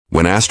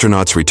When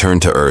astronauts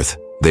return to Earth,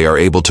 they are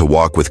able to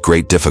walk with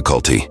great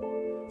difficulty.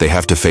 They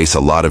have to face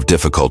a lot of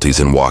difficulties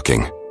in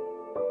walking.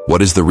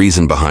 What is the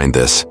reason behind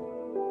this?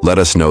 Let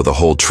us know the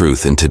whole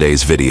truth in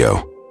today's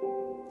video.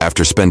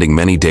 After spending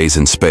many days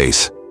in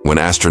space, when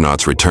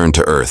astronauts return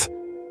to Earth,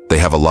 they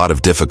have a lot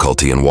of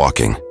difficulty in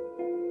walking.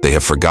 They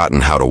have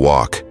forgotten how to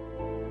walk.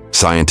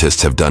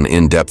 Scientists have done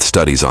in-depth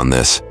studies on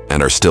this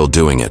and are still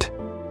doing it.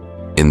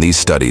 In these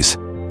studies,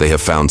 they have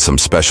found some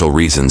special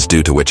reasons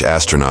due to which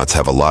astronauts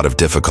have a lot of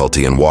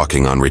difficulty in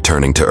walking on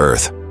returning to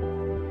Earth.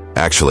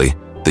 Actually,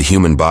 the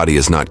human body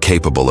is not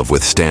capable of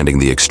withstanding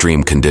the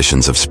extreme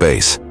conditions of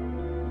space.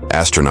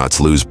 Astronauts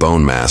lose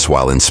bone mass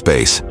while in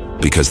space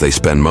because they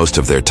spend most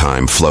of their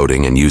time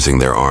floating and using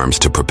their arms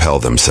to propel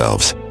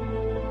themselves.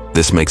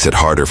 This makes it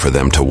harder for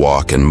them to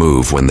walk and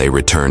move when they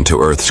return to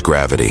Earth's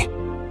gravity.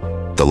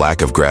 The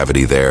lack of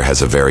gravity there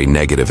has a very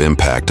negative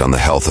impact on the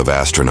health of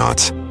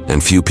astronauts,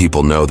 and few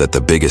people know that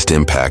the biggest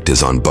impact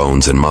is on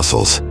bones and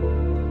muscles.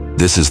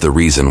 This is the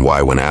reason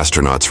why when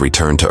astronauts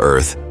return to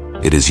Earth,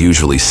 it is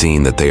usually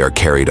seen that they are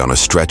carried on a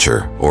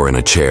stretcher or in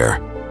a chair.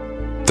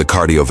 The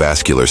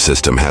cardiovascular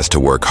system has to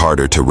work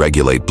harder to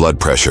regulate blood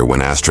pressure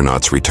when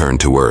astronauts return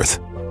to Earth.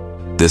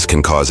 This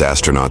can cause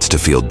astronauts to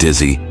feel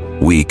dizzy,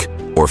 weak,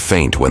 or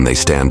faint when they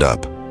stand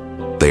up.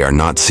 They are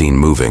not seen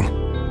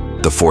moving.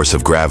 The force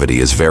of gravity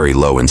is very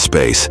low in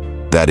space.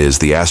 That is,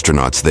 the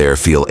astronauts there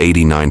feel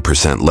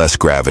 89% less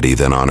gravity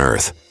than on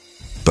Earth.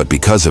 But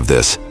because of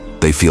this,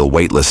 they feel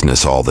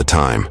weightlessness all the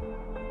time.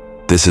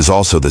 This is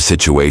also the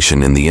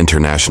situation in the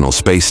International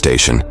Space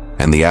Station,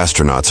 and the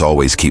astronauts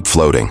always keep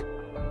floating.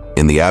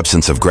 In the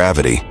absence of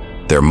gravity,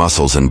 their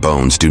muscles and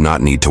bones do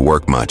not need to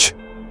work much.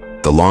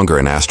 The longer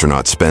an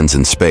astronaut spends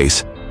in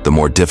space, the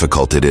more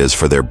difficult it is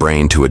for their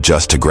brain to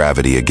adjust to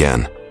gravity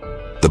again.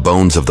 The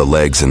bones of the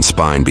legs and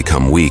spine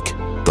become weak.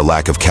 The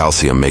lack of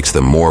calcium makes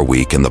them more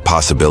weak, and the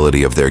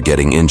possibility of their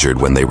getting injured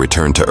when they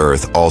return to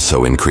Earth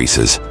also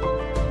increases.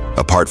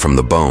 Apart from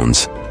the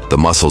bones, the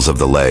muscles of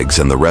the legs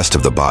and the rest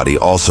of the body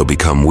also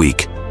become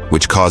weak,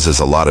 which causes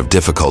a lot of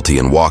difficulty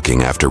in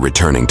walking after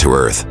returning to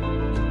Earth.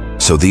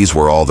 So these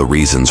were all the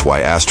reasons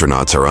why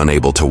astronauts are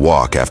unable to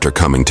walk after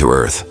coming to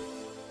Earth.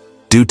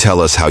 Do tell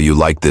us how you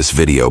liked this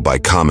video by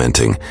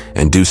commenting,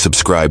 and do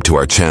subscribe to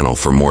our channel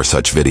for more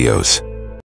such videos.